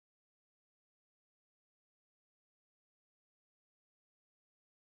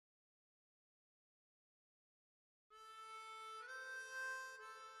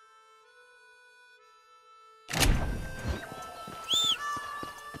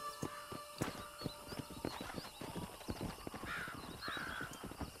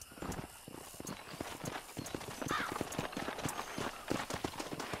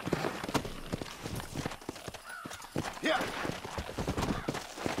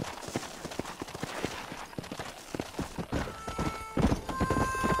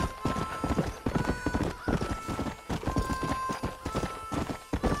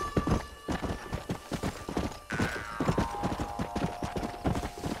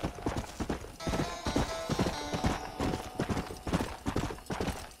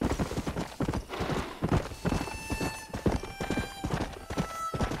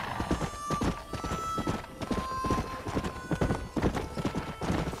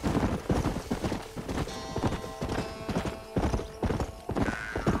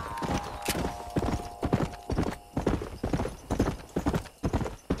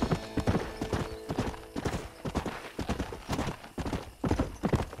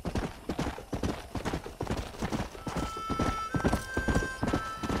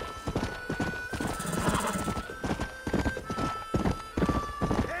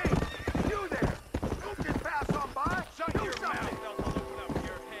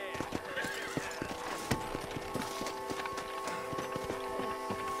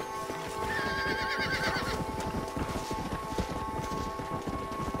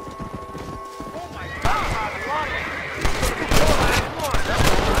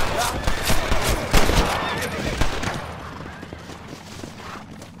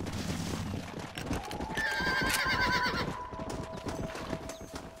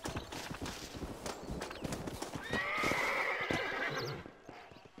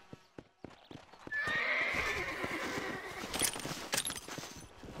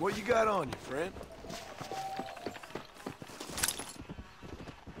What you got on you, friend?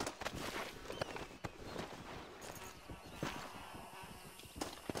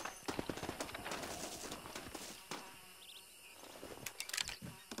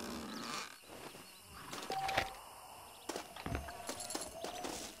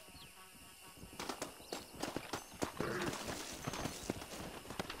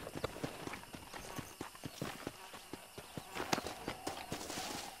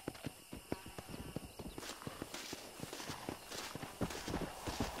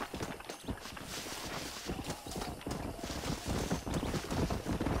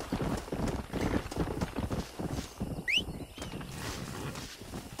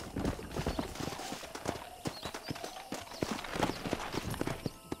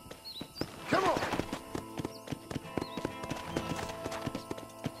 Come on!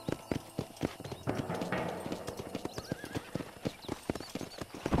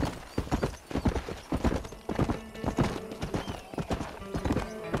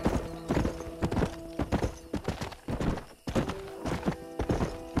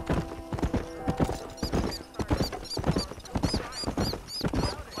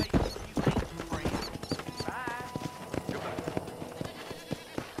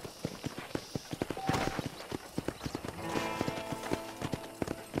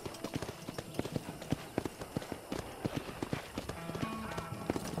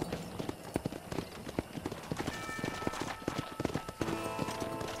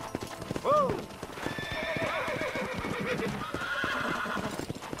 Whoa!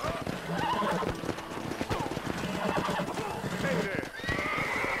 Hey there!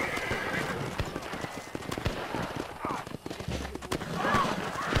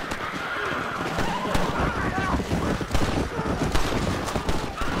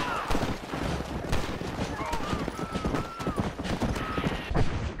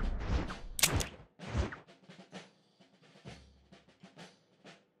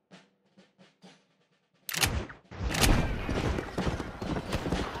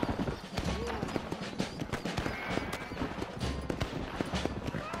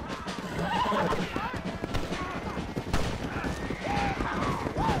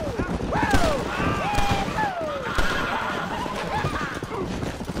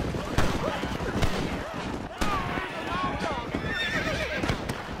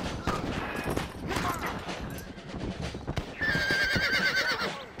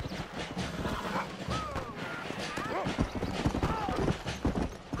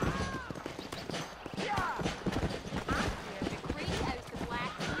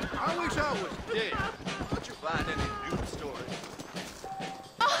 I wish I was dead. But you find any new stories?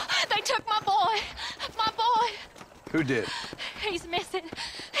 Oh, they took my boy. My boy. Who did? He's missing.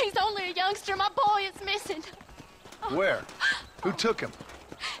 He's only a youngster. My boy is missing. Where? Who took him?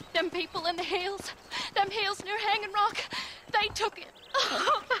 Them people in the hills. Them hills near Hanging Rock. They took him.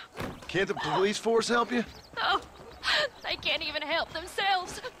 Can't the police force help you? Oh, they can't even help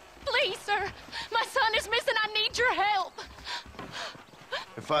themselves. Please, sir. My son is missing. I need your help.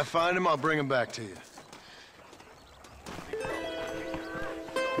 If I find him, I'll bring him back to you.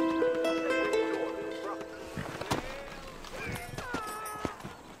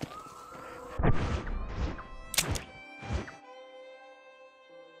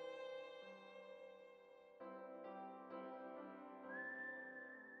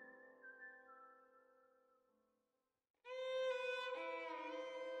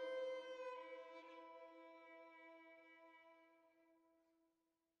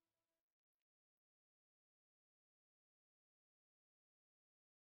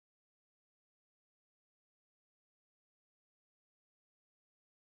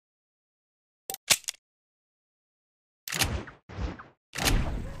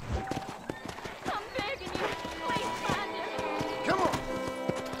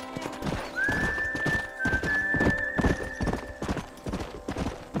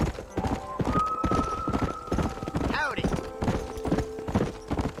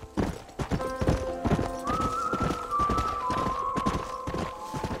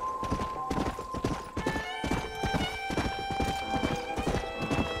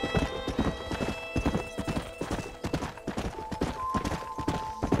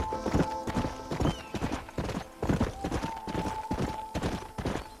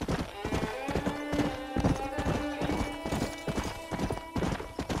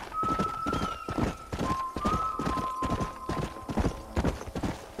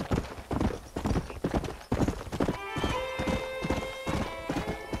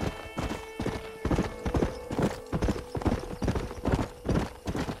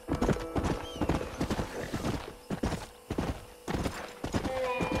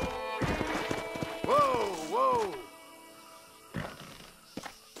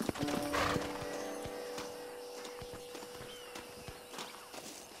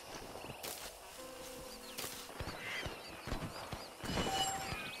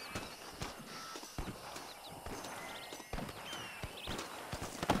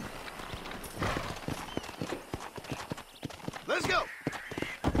 Let's go!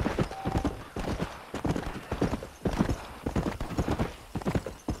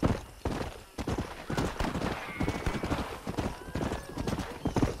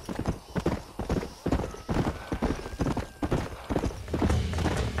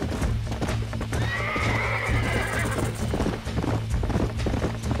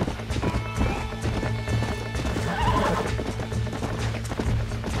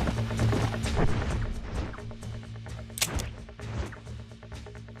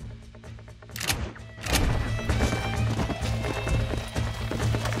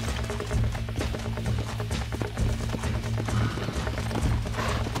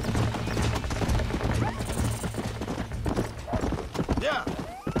 Yeah.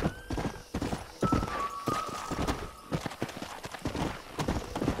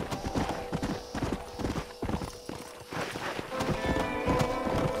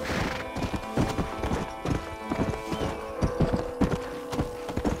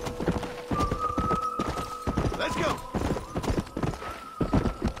 Let's go.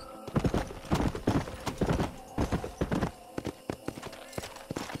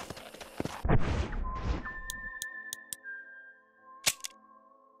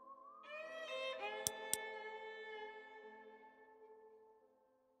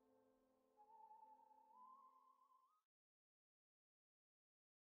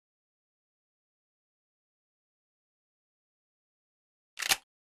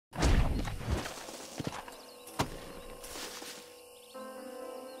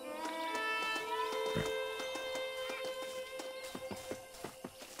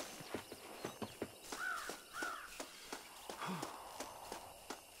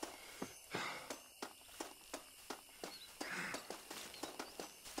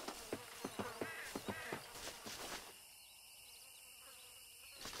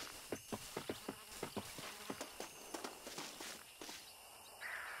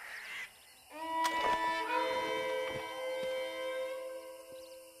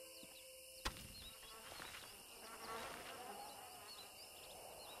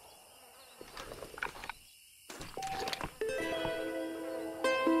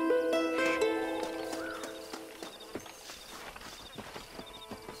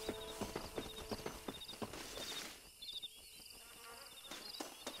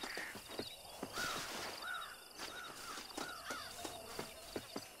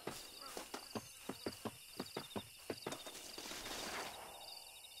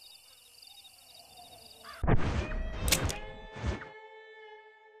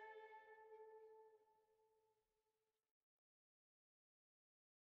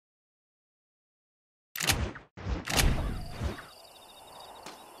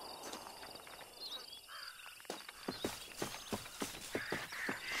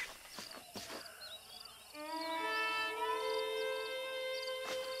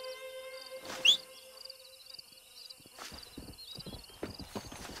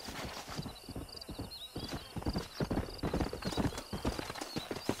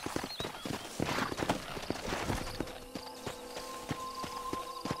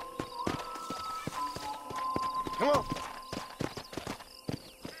 Come on.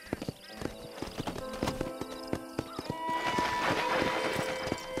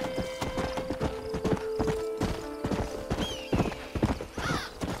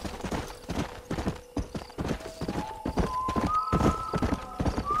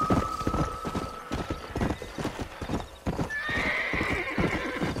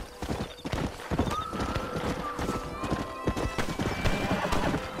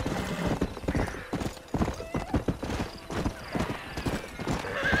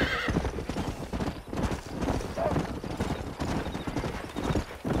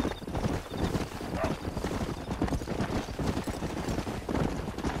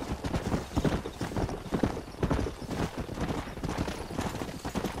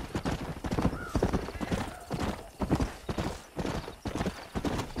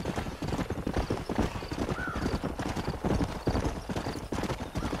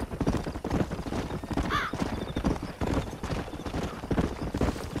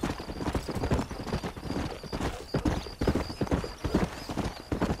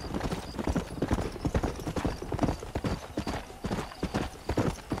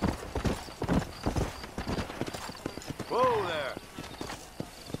 Whoa there.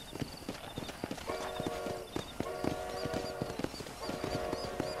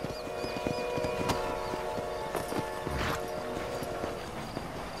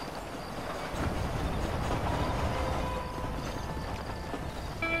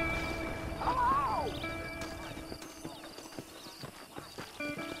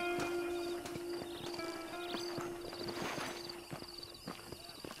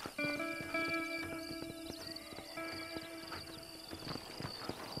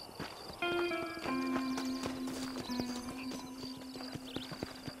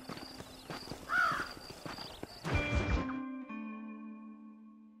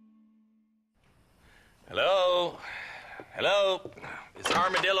 Hello? Is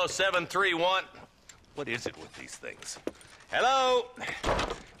Armadillo 731? What is it with these things? Hello?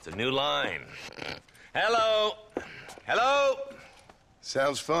 It's a new line. Hello? Hello?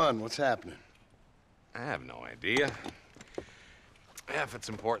 Sounds fun. What's happening? I have no idea. Yeah, if it's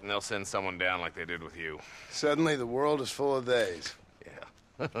important, they'll send someone down like they did with you. Suddenly, the world is full of theys.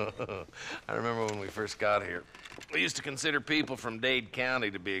 Yeah. I remember when we first got here. We used to consider people from Dade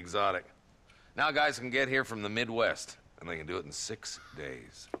County to be exotic. Now guys can get here from the Midwest, and they can do it in 6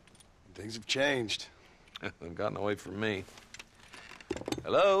 days. Things have changed. They've gotten away from me.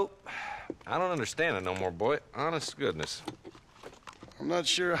 Hello? I don't understand it no more, boy. Honest to goodness. I'm not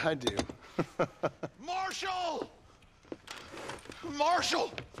sure I do. Marshal!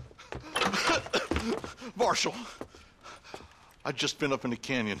 Marshal! Marshal! I just been up in the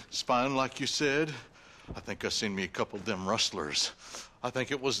canyon, spying like you said. I think I seen me a couple of them rustlers. I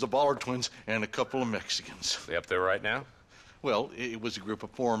think it was the Ballard twins and a couple of Mexicans. They up there right now? Well, it was a group of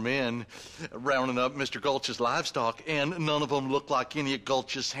 4 men rounding up Mr. Gulch's livestock, and none of them looked like any of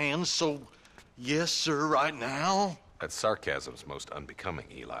Gulch's hands, so yes, sir, right now. That sarcasm's most unbecoming,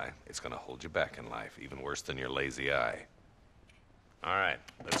 Eli. It's gonna hold you back in life, even worse than your lazy eye. All right,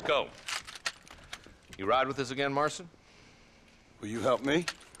 let's go. You ride with us again, Marston? Will you help me?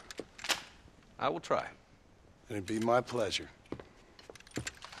 I will try. It'd be my pleasure.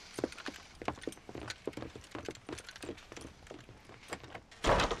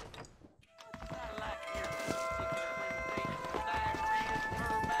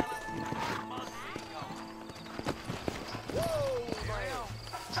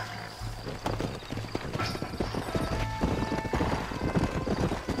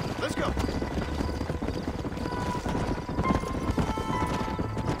 Let's go.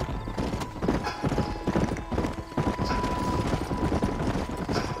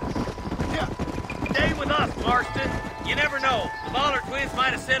 Stay with us, Marston. You never know. The Ballard twins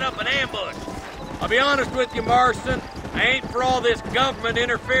might have set up an ambush. I'll be honest with you, Marston. I ain't for all this government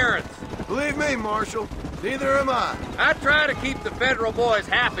interference. Believe me, Marshal, neither am I. I try to keep the federal boys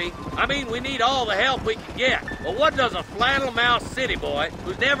happy. I mean, we need all the help we can get. But what does a flannel-mouthed city boy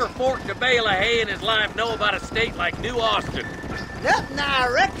who's never forked a bale of hay in his life know about a state like New Austin? Nothing, I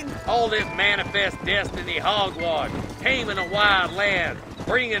reckon. All this manifest destiny hogwash, taming a wild land,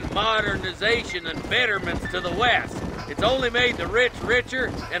 bringing modernization and betterments to the West. It's only made the rich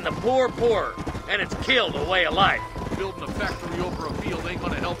richer and the poor poorer, and it's killed a way of life. Building a factory over a field ain't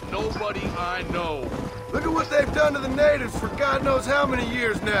gonna help nobody I know. Look at what they've done to the natives for God knows how many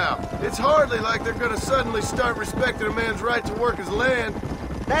years now. It's hardly like they're gonna suddenly start respecting a man's right to work his land.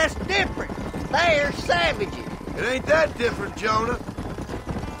 That's different. They're savages. It ain't that different, Jonah.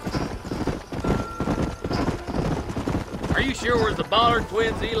 Are you sure we're the Ballard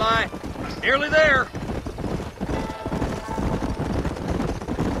twins, Eli? Nearly there.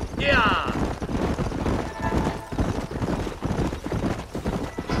 Yeah.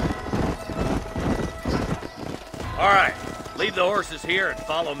 All right, leave the horses here and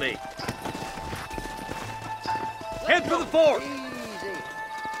follow me. Head for the fort. Easy.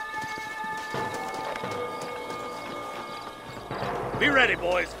 Be ready,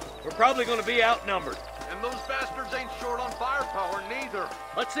 boys. We're probably going to be outnumbered. And those bastards ain't short on firepower, neither.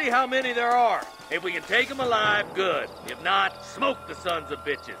 Let's see how many there are. If we can take them alive, good. If not, smoke the sons of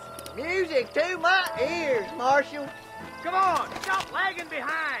bitches. Music to my ears, Marshal. Come on, stop lagging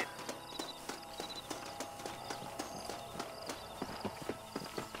behind.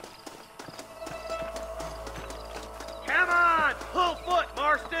 Come on, full foot,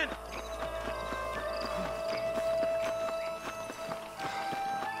 Marston.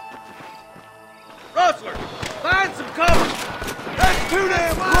 Rustler, find some cover. That's too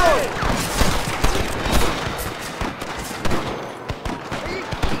damn close!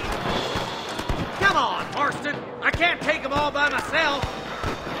 Come on, Marston. I can't take them all by myself.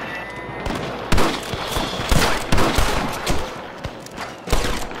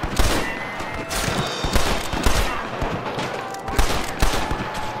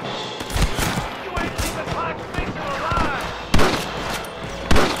 You ain't even 5 feet alive.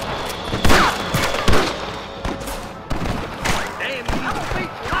 Damn you. I'm a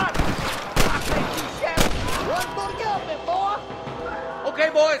beat hot. I think you shout. Run for the government, boy. Okay,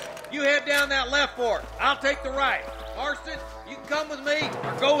 boys, you head down that left fork. I'll take the right. Marston, you can come with me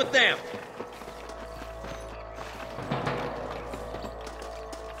or go with them.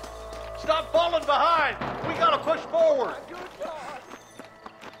 Stop falling behind. We gotta push forward.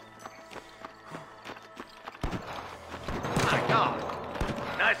 My God.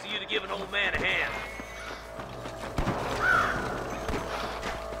 Nice of you to give an old man a hand.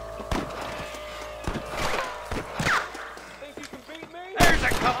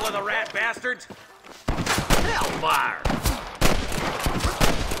 couple of the rat bastards. Hellfire!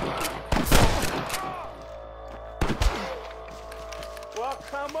 Well,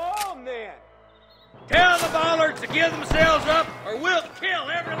 come on then. Tell the bollards to give themselves up, or we'll kill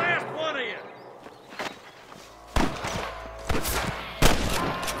every last one of you.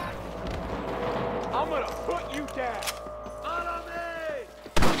 I'm gonna put you down. Follow me!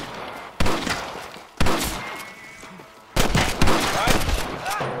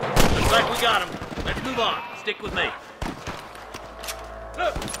 Looks like we got him. Let's move on. Stick with me.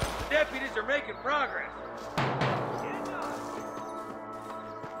 Look, the deputies are making progress.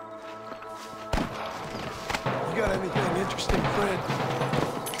 You got anything interesting, friend?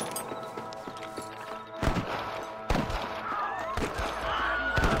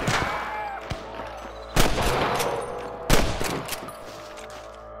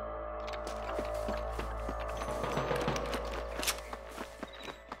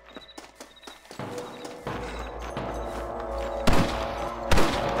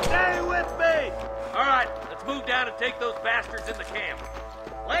 Stay with me! All right, let's move down and take those bastards in the camp.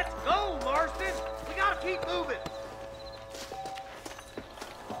 Let's go, Marston. We gotta keep moving.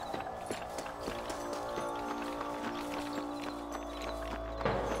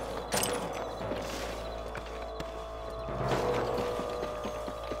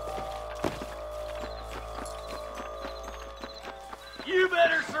 You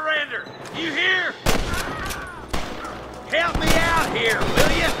better surrender. You hear? Help me out here,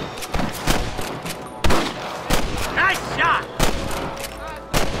 will you? Nice shot!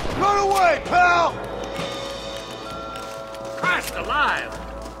 Run away, pal! Christ alive!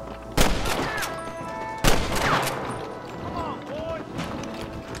 Come on, boys.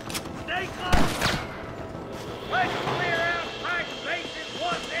 Stay close! Let's clear out Pike's bases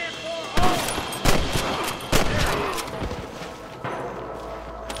once and for all!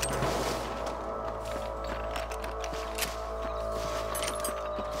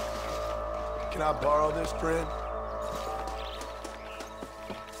 Can I borrow this, friend?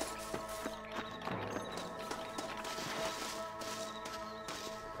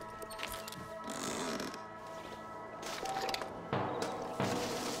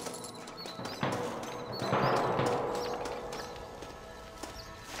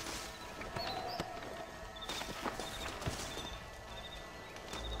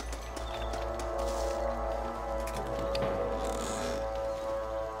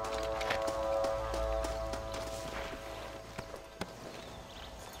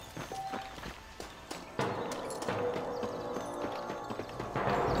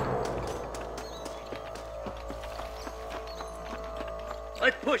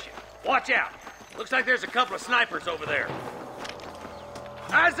 Let's push it. Watch out. Looks like there's a couple of snipers over there.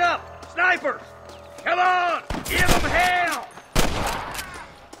 Eyes up! Snipers! Come on! Give them hell!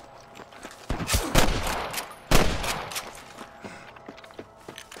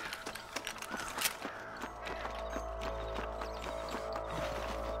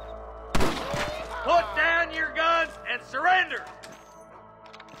 Put down your guns and surrender!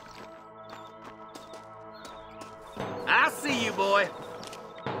 I see you, boy.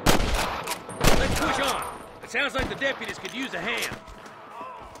 Let's push on. It sounds like the deputies could use a hand.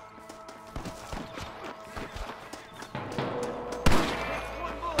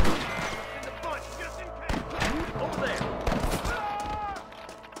 One bullet in the bunch, just in case. Over there.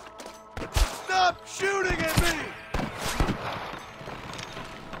 Stop shooting at me!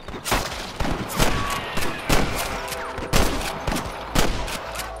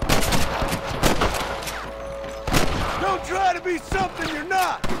 Don't try to be something you're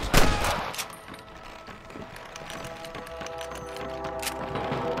not!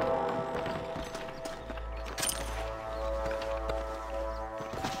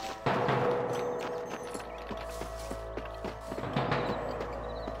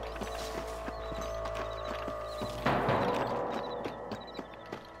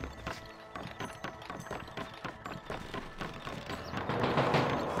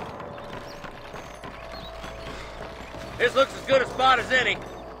 This looks as good a spot as any.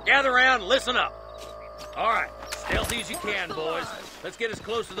 Gather around and listen up. All right, stealthy as you can, boys. Let's get as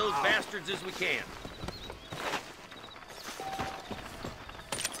close to those bastards as we can.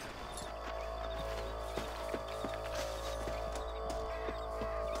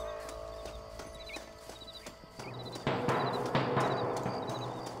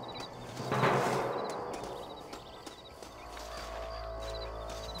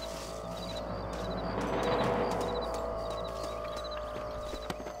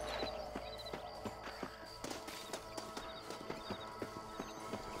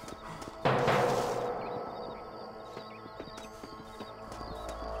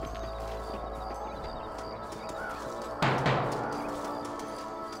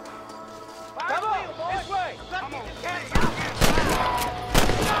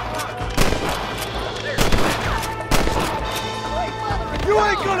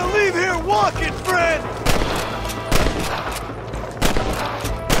 fucking friend!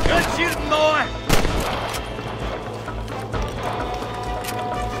 Good shooting, boy!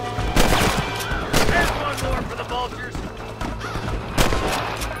 There's one more for the vultures.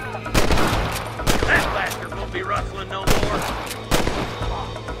 That bastard won't be rustling no more.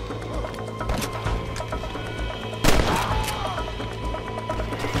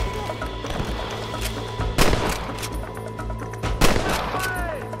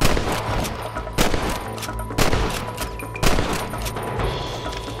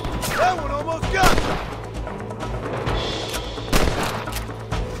 That one almost got me!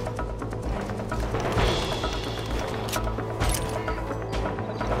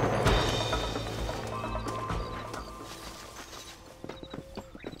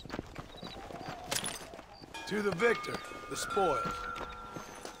 To the victor, the spoils.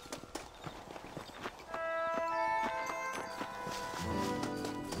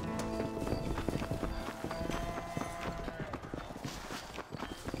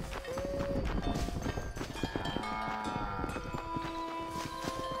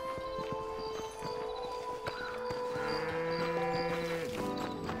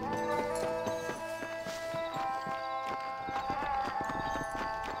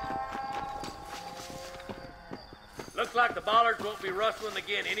 Looks like the bollards won't be rustling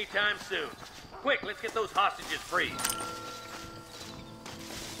again anytime soon. Quick, let's get those hostages free.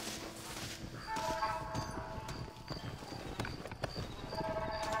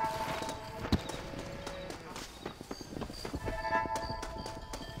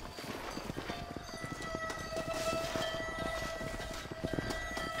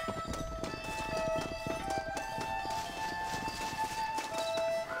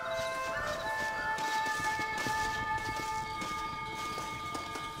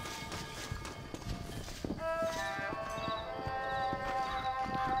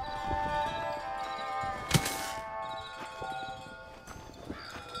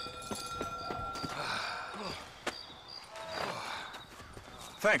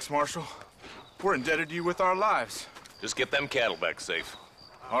 Thanks, Marshal. We're indebted to you with our lives. Just get them cattle back safe.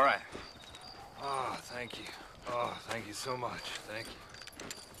 All right. Oh, thank you. Oh, thank you so much. Thank you.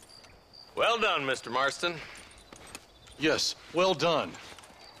 Well done, Mr. Marston. Yes, well done.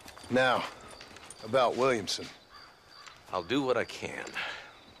 Now, about Williamson. I'll do what I can.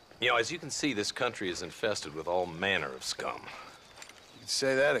 You know, as you can see, this country is infested with all manner of scum. You can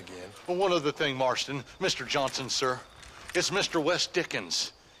say that again. Well, one other thing, Marston. Mr. Johnson, sir. It's Mr. Wes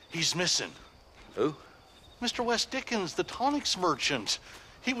Dickens. He's missing. Who? Mr. Wes Dickens, the tonics merchant.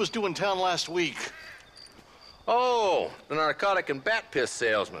 He was due in town last week. Oh, the narcotic and bat piss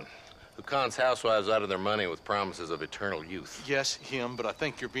salesman who cons housewives out of their money with promises of eternal youth. Yes, him, but I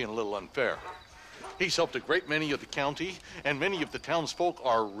think you're being a little unfair. He's helped a great many of the county, and many of the townsfolk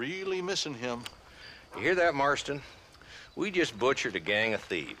are really missing him. You hear that, Marston? We just butchered a gang of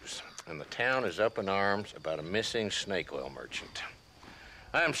thieves, and the town is up in arms about a missing snake oil merchant.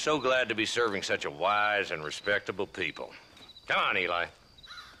 I am so glad to be serving such a wise and respectable people. Come on, Eli.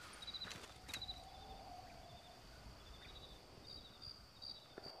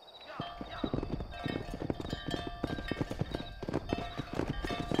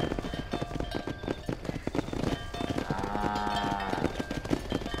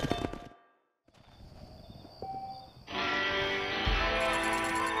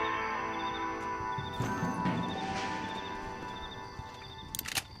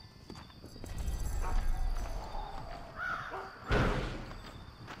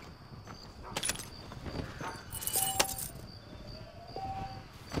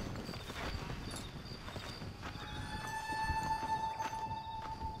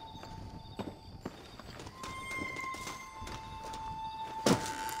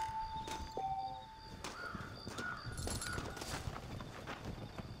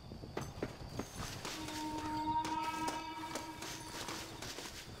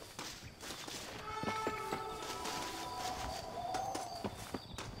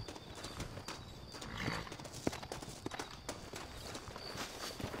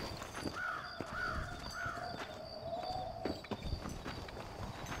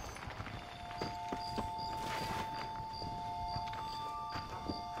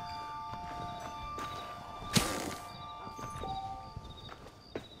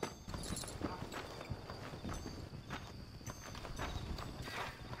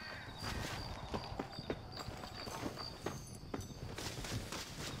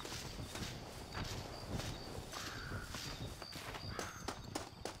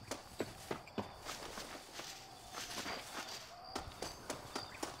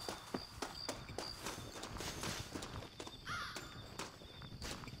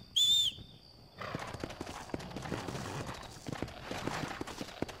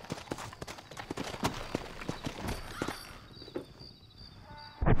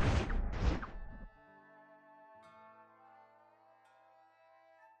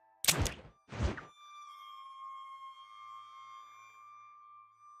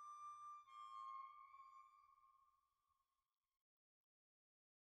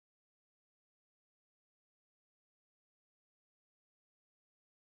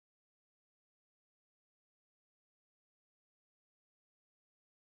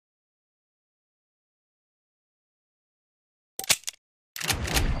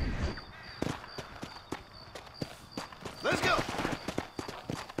 Let's go!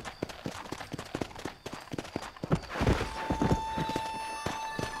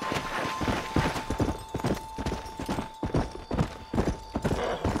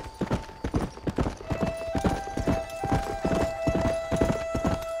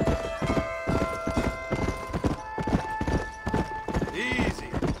 Easy.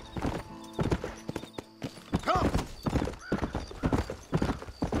 Come!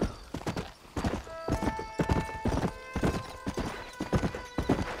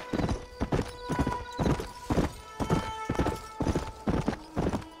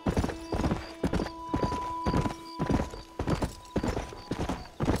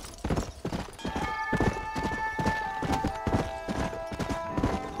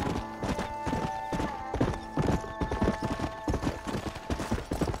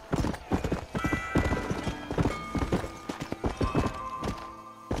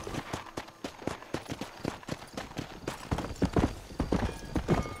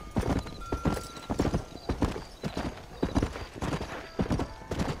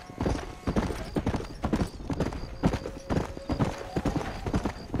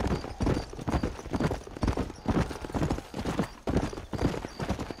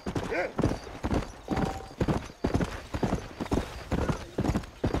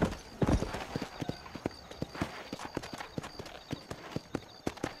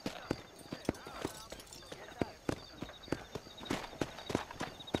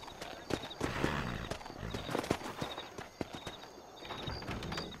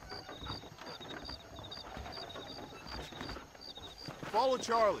 Follow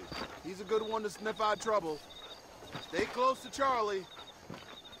Charlie. He's a good one to sniff out trouble. Stay close to Charlie.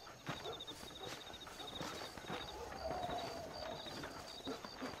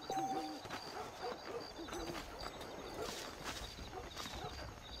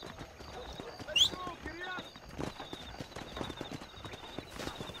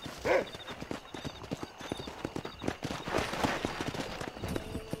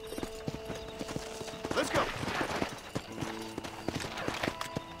 Let's go.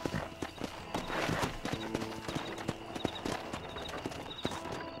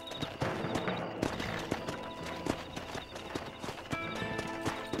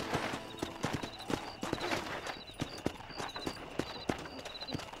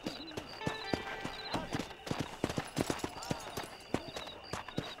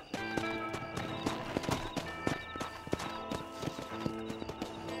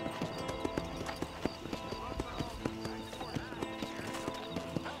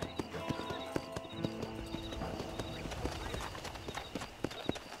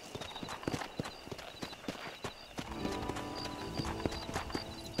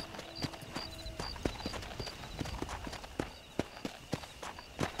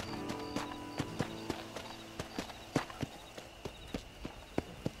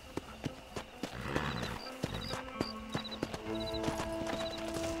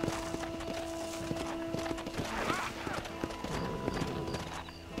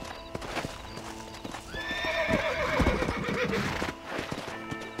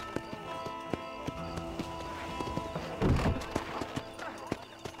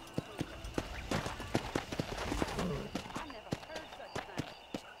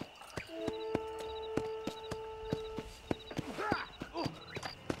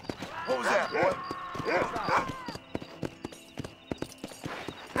 What was that, boy?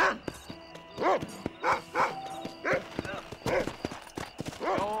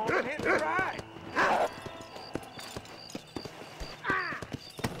 Don't hit me right.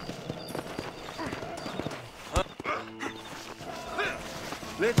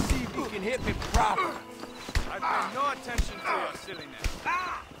 Let's see if you can hit me proper. I pay no attention to your silliness.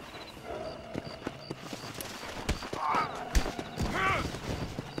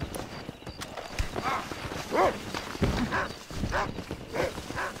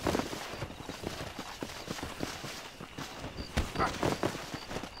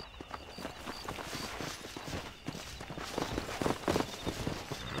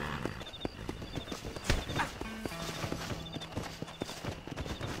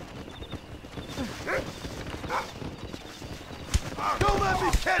 Don't let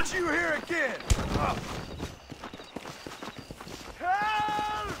me catch you here again! Help!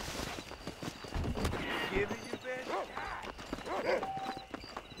 Give it your best.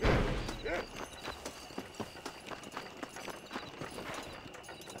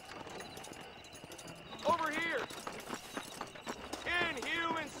 Over here!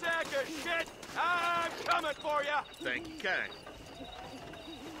 Inhuman sack of shit! I'm coming for you! Thank you, kind.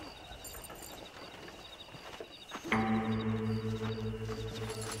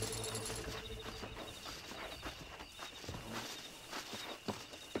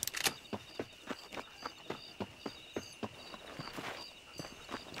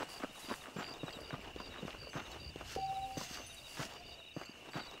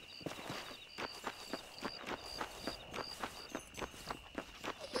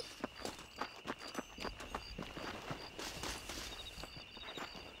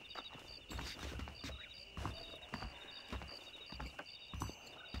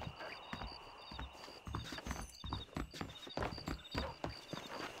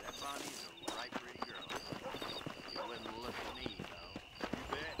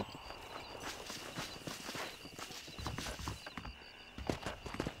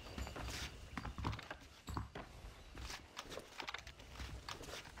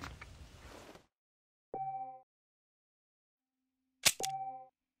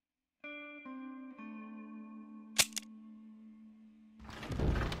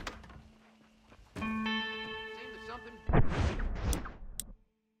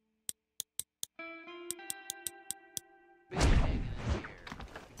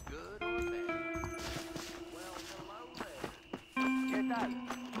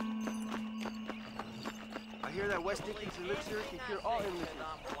 that West Dickies elixir can cure all illnesses.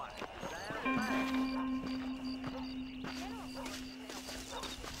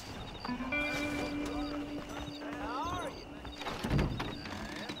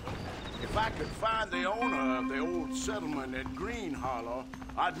 If I could find the owner of the old settlement at Green Hollow,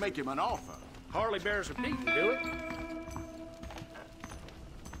 I'd make him an offer. Harley bears a beat and do it.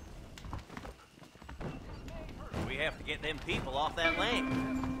 We have to get them people off that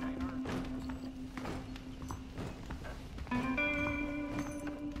land.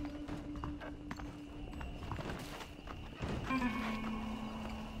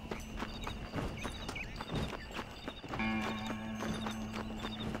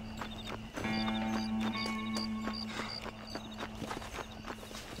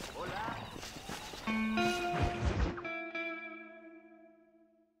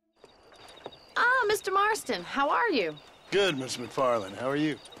 Mr. Marston, how are you? Good, Miss McFarland. How are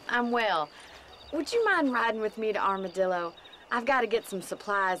you? I'm well. Would you mind riding with me to Armadillo? I've got to get some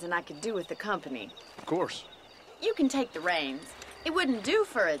supplies and I could do with the company. Of course. You can take the reins. It wouldn't do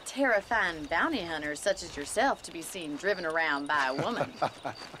for a terrifying bounty hunter such as yourself to be seen driven around by a woman.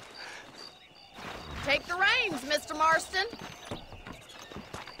 Take the reins, Mr. Marston.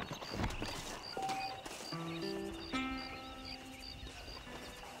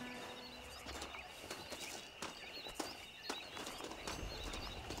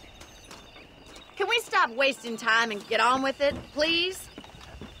 Can we stop wasting time and get on with it, please?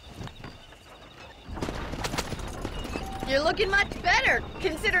 You're looking much better,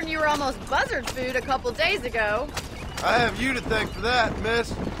 considering you were almost buzzard food a couple days ago. I have you to thank for that, miss.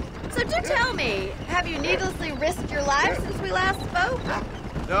 So do tell me, have you needlessly risked your life since we last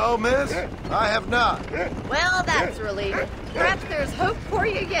spoke? No, miss, I have not. Well, that's a relief. Perhaps there's hope for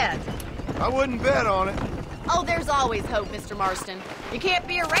you yet. I wouldn't bet on it. Oh, there's always hope, Mr. Marston. You can't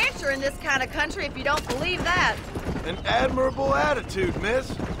be a rancher in this kind of country if you don't believe that. An admirable attitude,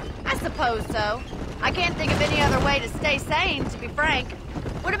 miss. I suppose so. I can't think of any other way to stay sane, to be frank.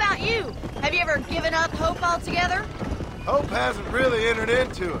 What about you? Have you ever given up hope altogether? Hope hasn't really entered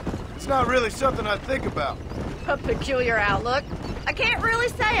into it. It's not really something I think about. A peculiar outlook. I can't really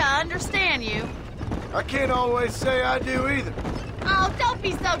say I understand you. I can't always say I do either. Oh, don't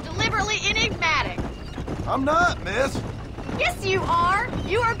be so deliberately enigmatic. I'm not, miss. Yes, you are.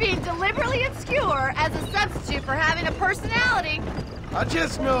 You are being deliberately obscure as a substitute for having a personality. I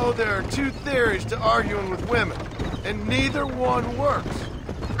just know there are two theories to arguing with women, and neither one works.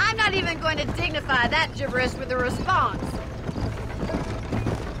 I'm not even going to dignify that gibberish with a response.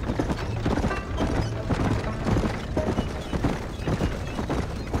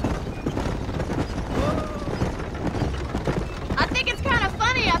 I think it's kind of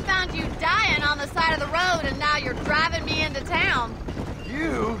funny I found you dying on the side of the road and now you're driving me into town.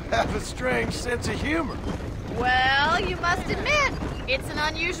 You have a strange sense of humor. Well, you must admit, it's an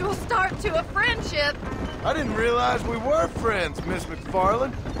unusual start to a friendship. I didn't realize we were friends, Miss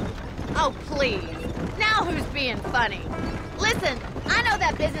McFarland. Oh, please. Now who's being funny? Listen, I know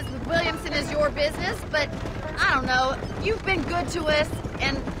that business with Williamson is your business, but I don't know. You've been good to us,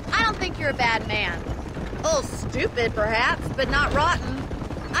 and I don't think you're a bad man. A little stupid, perhaps, but not rotten.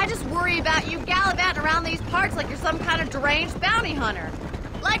 I just worry about you gallivanting around these parts like you're some kind of deranged bounty hunter.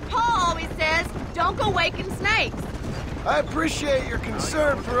 Like Paul always says, don't go waking snakes. I appreciate your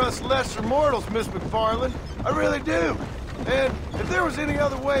concern for us lesser mortals, Miss McFarland. I really do. And if there was any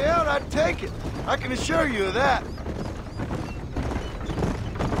other way out, I'd take it. I can assure you of that.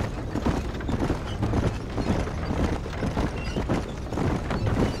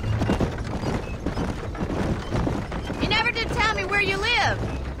 You never did tell me where you live.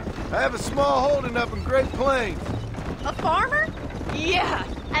 I have a small holding up in Great Plains. A farmer? Yeah,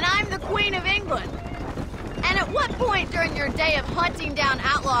 and I'm the Queen of England. And at what point during your day of hunting down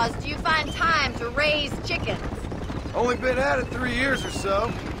outlaws do you find time to raise chickens? Only been at it 3 years or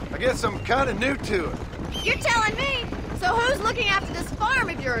so. I guess I'm kind of new to it. You're telling me? So who's looking after this farm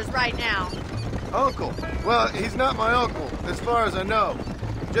of yours right now? Uncle. Well, he's not my uncle, as far as I know.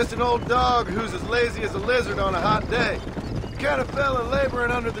 Just an old dog who's as lazy as a lizard on a hot day. Kind of fella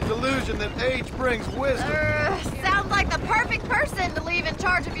laboring under the delusion that age brings wisdom. Sounds like the perfect person to leave in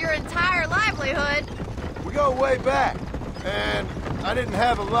charge of your entire livelihood. We go way back, and I didn't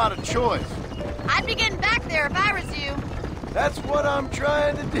have a lot of choice. I'd be getting back there if I was you. That's what I'm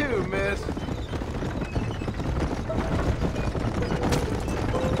trying to do, miss.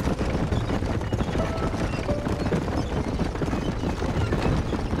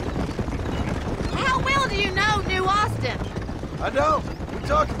 How well do you know New Austin? I don't. We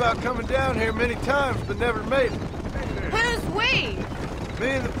talked about coming down here many times, but never made it. Who's we? Me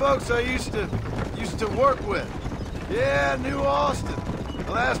and the folks I used to work with. Yeah, New Austin.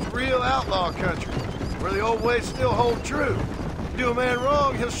 The last real outlaw country, where the old ways still hold true. Do a man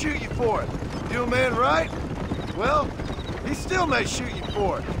wrong, he'll shoot you for it. Do a man right, well, he still may shoot you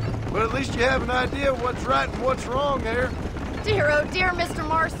for it. But at least you have an idea of what's right and what's wrong there. Dear, oh dear, Mr.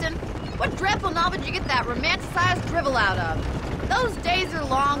 Marston. What dreadful novel did you get that romanticized drivel out of? Those days are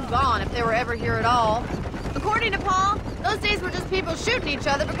long gone, if they were ever here at all. According to Paul, those days were just people shooting each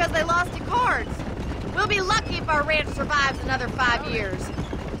other because they lost at cards. We'll be lucky if our ranch survives another 5 years.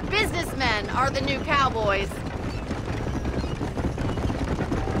 Businessmen are the new cowboys.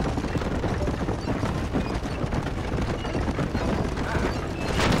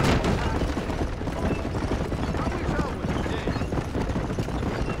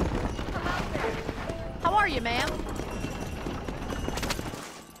 How are you, ma'am?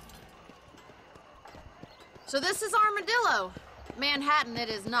 So this is Armadillo. Manhattan it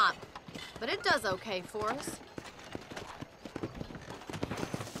is not, but it does okay for us.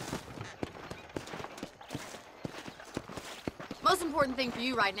 Most important thing for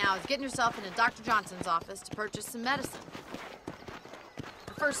you right now is getting yourself into Dr. Johnson's office to purchase some medicine.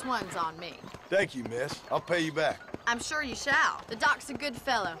 The first one's on me. Thank you, miss. I'll pay you back. I'm sure you shall. The doc's a good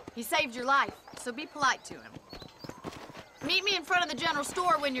fellow. He saved your life, so be polite to him. Meet me in front of the general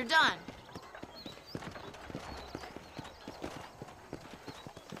store when you're done.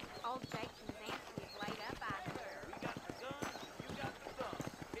 Old Jason's auntie is laid up out there. We got the gun, you got the gun.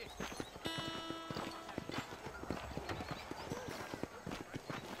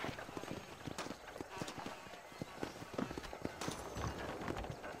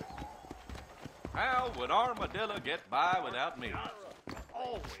 How would Armadillo get by without me?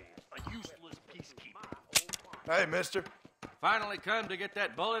 Always a useless peacekeeper. Hey, mister. Finally come to get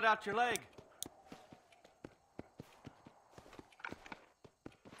that bullet out your leg.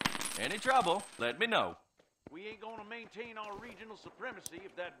 Any trouble, let me know. We ain't gonna maintain our regional supremacy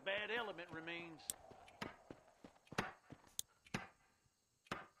if that bad element remains.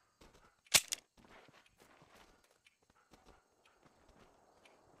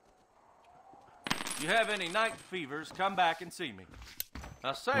 You have any night fevers, come back and see me.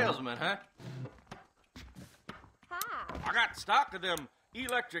 A salesman, huh? Hi. I got stock of them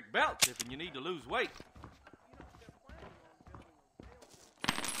electric belts if you need to lose weight.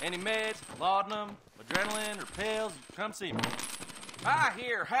 Any meds, laudanum, adrenaline, or pills, come see me. I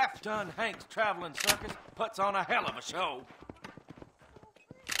hear half-ton Hank's traveling circus puts on a hell of a show.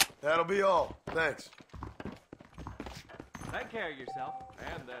 That'll be all. Thanks. Take care of yourself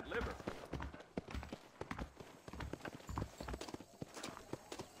and that liver.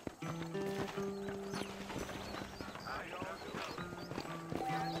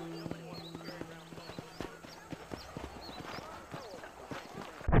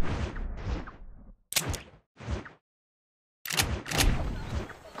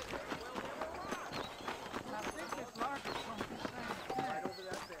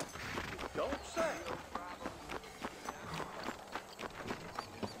 Don't say.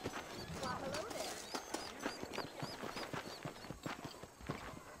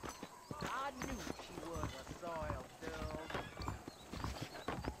 I knew she was a soiled dove.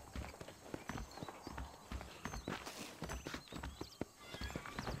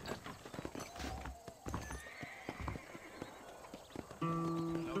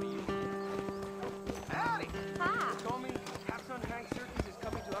 Howdy. Hi. You told me half-ton Hank Circus is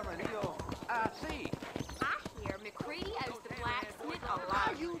coming to Armadillo. I see. I hear McCready owes the blacksmith a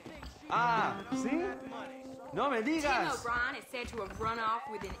lot. Ah, see? No me Tim digas. O'Brien is said to have run off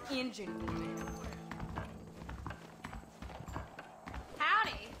with an engine woman.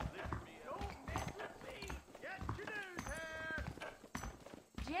 Howdy.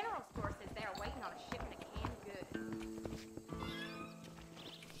 General store says they are waiting on a shipment of canned goods.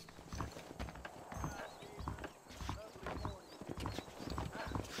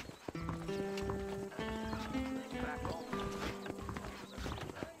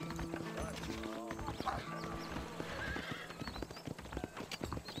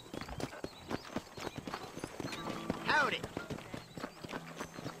 Howdy.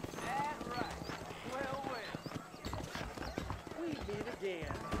 That's right. Well, well. We did it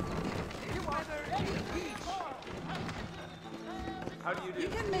again. How do you do? You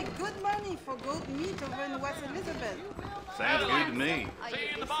can make good money for goat meat over in West Elizabeth. Sounds good to me. See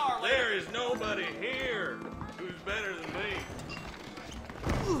you in the bar. There is nobody here who's better than me.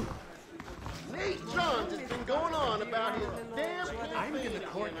 Nate Johns has been going on about his damn... I'm gonna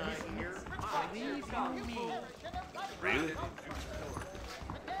court this here. Believe you me. Really?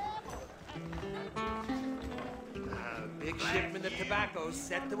 Big shipment of tobacco's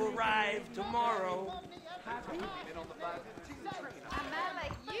set to arrive tomorrow. A man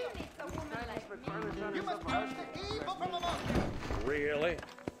like you needs a woman like me. You must purge the evil from among you. Really?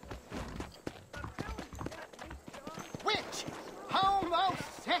 Witches,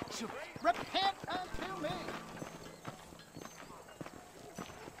 homosexuals, repent unto me.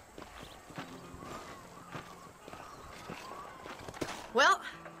 Well,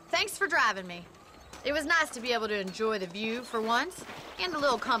 thanks for driving me. It was nice to be able to enjoy the view for once, and a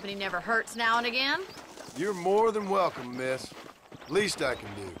little company never hurts now and again. You're more than welcome, miss. Least I can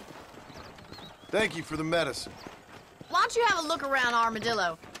do. Thank you for the medicine. Why don't you have a look around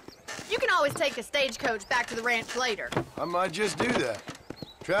Armadillo? You can always take a stagecoach back to the ranch later. I might just do that.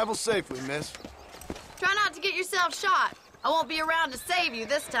 Travel safely, miss. Try not to get yourself shot. I won't be around to save you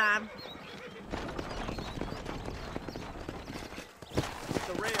this time.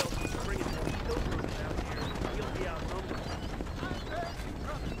 The rails are bringing the pilgrims out here. You'll be outnumbered.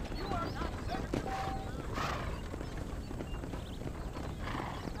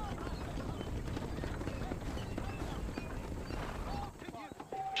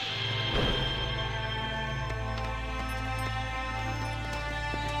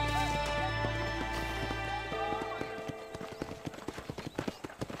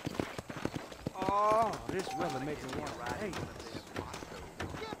 Oh, this weather makes me want to hate.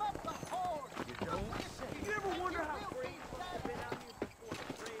 You ever wonder how crazy it's been out here before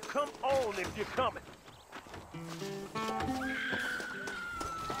the rails? Come on if you're coming.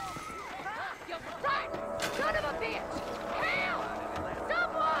 You're right! Son of a bitch! Help!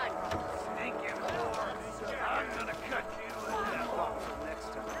 Someone! Stinking whore. I'm gonna cut you in that box next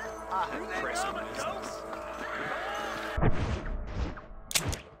time. I have pressing business.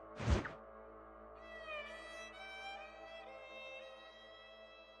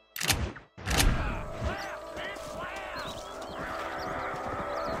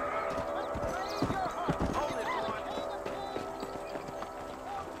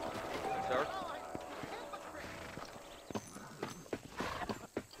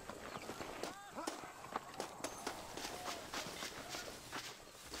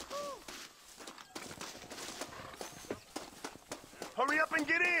 Hurry up and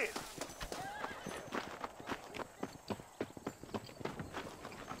get in!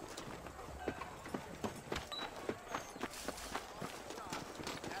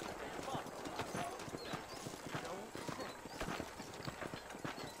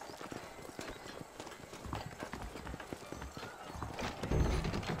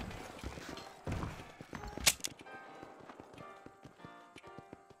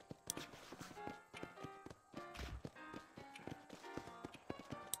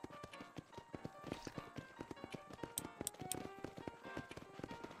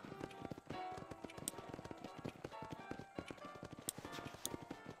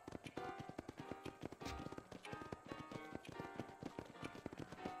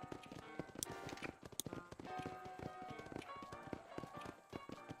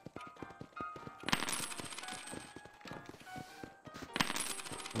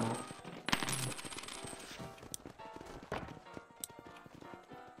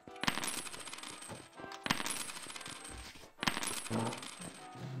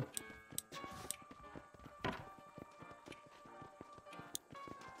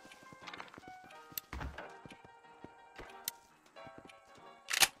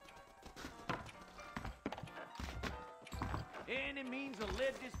 Any means of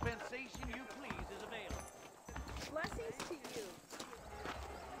lead dispensation you please is available. Blessings to you.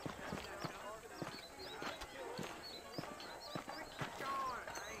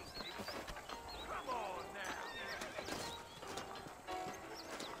 Come on now.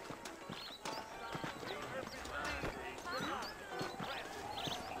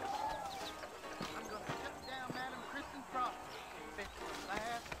 I'm gonna shut down Madam Kristen Frost. It's the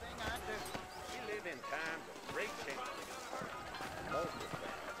last thing I do. We live in times of great change. Most of that.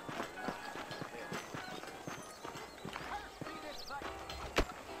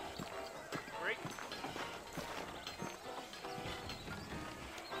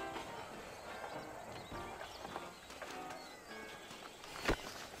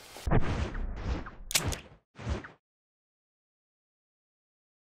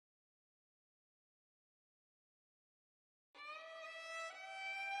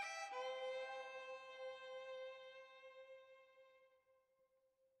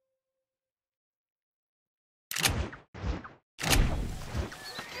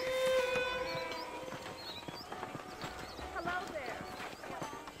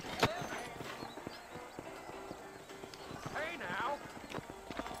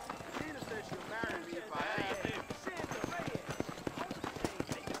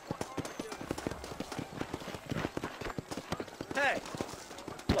 Hey,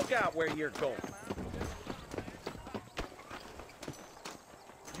 look out where you're going.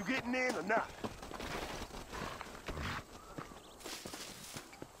 You getting in or not?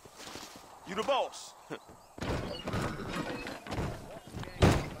 You the boss.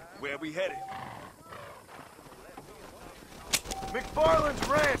 Where we headed? McFarland's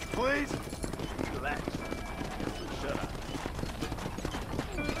ranch, please. Relax. Shut up.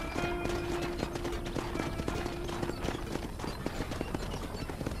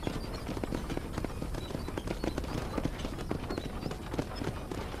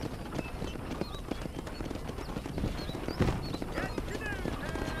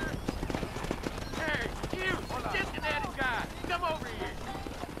 Hey, you, Cincinnati guy, come over here.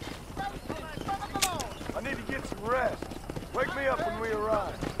 I need to get some rest. Wake me up when we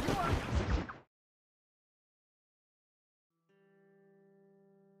arrive.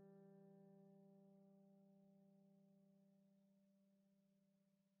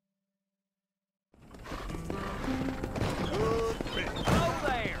 Hello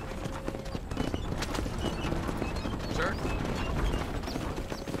there. Sir?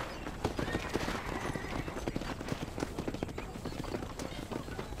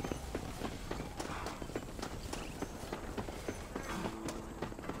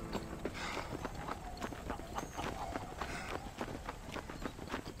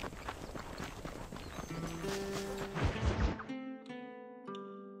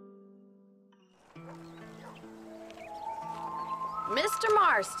 Mr.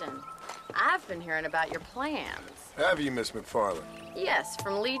 Marston, I've been hearing about your plans. Have you, Miss McFarland? Yes,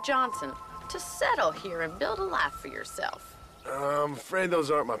 from Lee Johnson, to settle here and build a life for yourself. I'm afraid those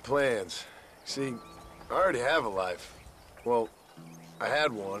aren't my plans. See, I already have a life. Well, I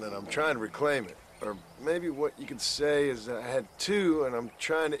had one, and I'm trying to reclaim it. Or maybe what you could say is that I had two, and I'm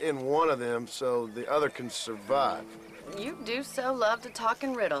trying to end one of them so the other can survive. You do so love to talk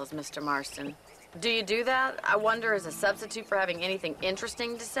in riddles, Mr. Marston. Do you do that, I wonder, as a substitute for having anything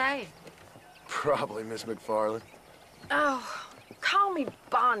interesting to say? Probably, Miss McFarland. Oh, call me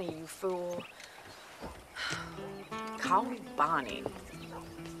Bonnie, you fool. Call me Bonnie.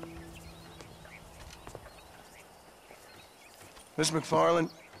 Miss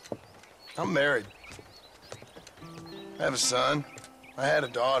McFarland, I'm married. I have a son. I had a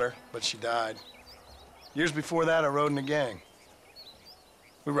daughter, but she died. Years before that, I rode in a gang.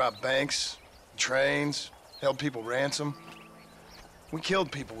 We robbed banks, trains, held people ransom. We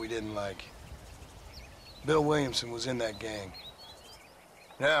killed people we didn't like. Bill Williamson was in that gang.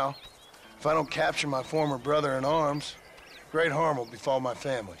 Now, if I don't capture my former brother in arms, great harm will befall my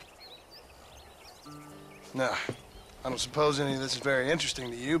family. Now, I don't suppose any of this is very interesting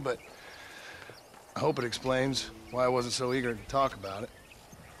to you, but I hope it explains why I wasn't so eager to talk about it.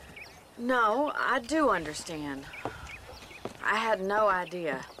 No, I do understand. I had no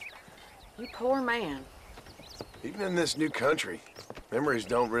idea. You poor man. Even in this new country, memories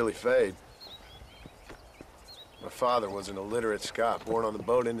don't really fade. My father was an illiterate Scot born on the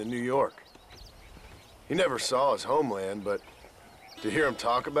boat into New York. He never saw his homeland, but to hear him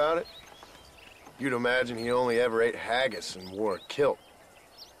talk about it, you'd imagine he only ever ate haggis and wore a kilt.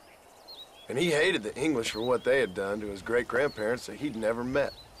 And he hated the English for what they had done to his great-grandparents that he'd never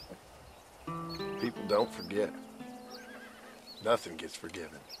met. People don't forget. Nothing gets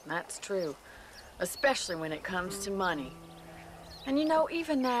forgiven. That's true, especially when it comes to money. And you know,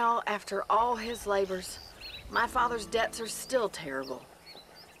 even now, after all his labors, my father's debts are still terrible.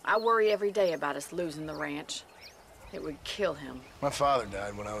 I worry every day about us losing the ranch. It would kill him. My father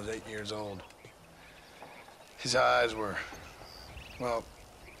died when I was 8 years old. His eyes were, well,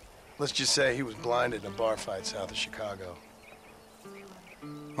 let's just say he was blinded in a bar fight south of Chicago.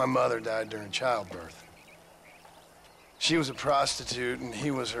 My mother died during childbirth. She was a prostitute, and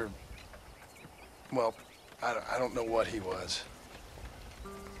he was her, well, I don't know what he was.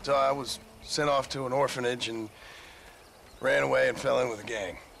 So I was sent off to an orphanage and ran away and fell in with a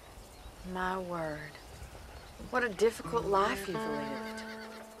gang. My word. What a difficult life you've lived.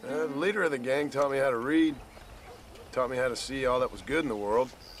 The leader of the gang taught me how to read, taught me how to see all that was good in the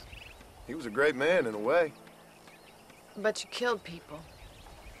world. He was a great man in a way. But you killed people.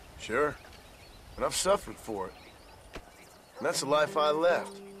 Sure. And I've suffered for it. And that's the life I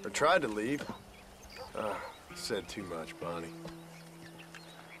left, or tried to leave. I said too much, Bonnie.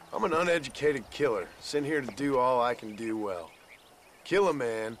 I'm an uneducated killer, sent here to do all I can do well. Kill a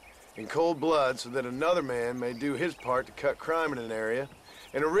man in cold blood so that another man may do his part to cut crime in an area,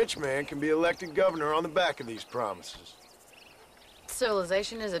 and a rich man can be elected governor on the back of these promises.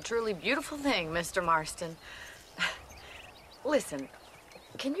 Civilization is a truly beautiful thing, Mr. Marston. Listen,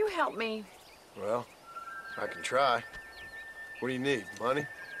 can you help me? Well, I can try. What do you need, money?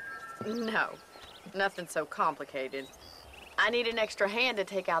 No, nothing so complicated. I need an extra hand to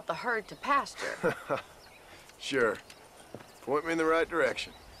take out the herd to pasture. Sure. Point me in the right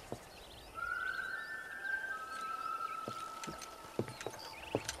direction.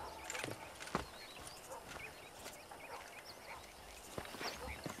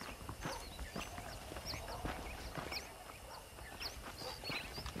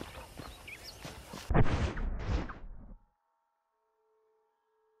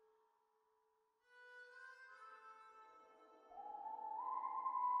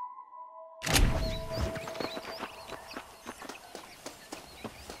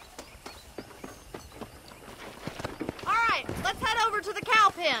 Let's head over to the cow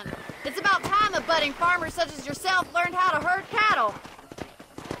pen. It's about time a budding farmer such as yourself learned how to herd cattle.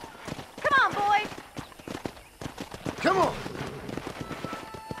 Come on, boy. Come on.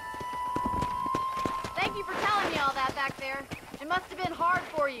 Thank you for telling me all that back there. It must have been hard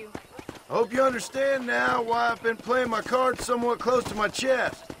for you. I hope you understand now why I've been playing my cards somewhat close to my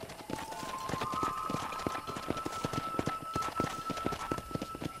chest.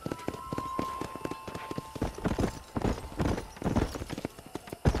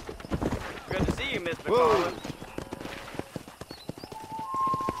 Whoa.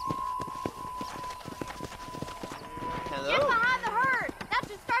 Get behind the herd. That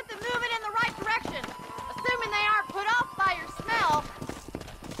should start them moving in the right direction. Assuming they aren't put off by your smell.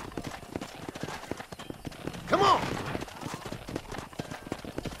 Come on.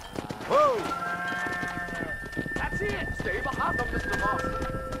 Whoa. That's it. Stay behind them, Mr. Marston.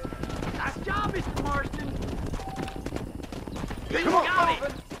 Nice job, Mr. Marston. Come on, got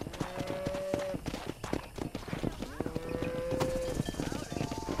it.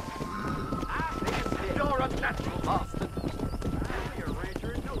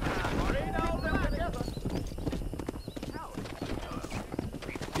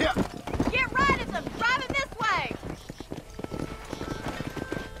 Get right at them. Drive it this way.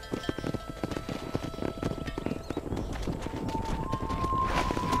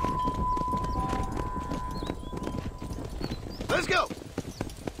 Let's go.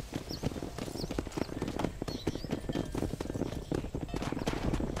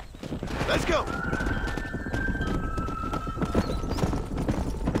 Let's go.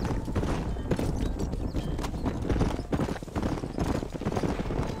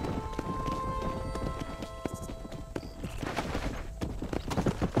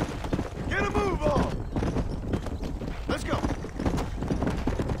 Get a move on. Let's go.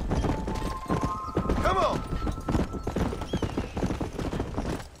 Come on.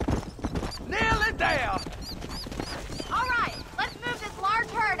 Nail it down. All right, let's move this large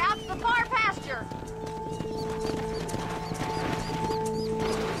herd out to the far pasture.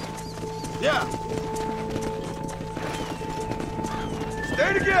 Yeah.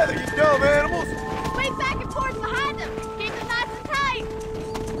 Stay together, you dumb animals. Sweep back and forth behind them. Keep them nice and tight.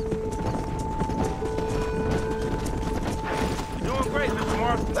 You're doing great, Mr.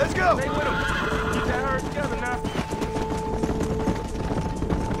 Morris. Let's go. Stay with him.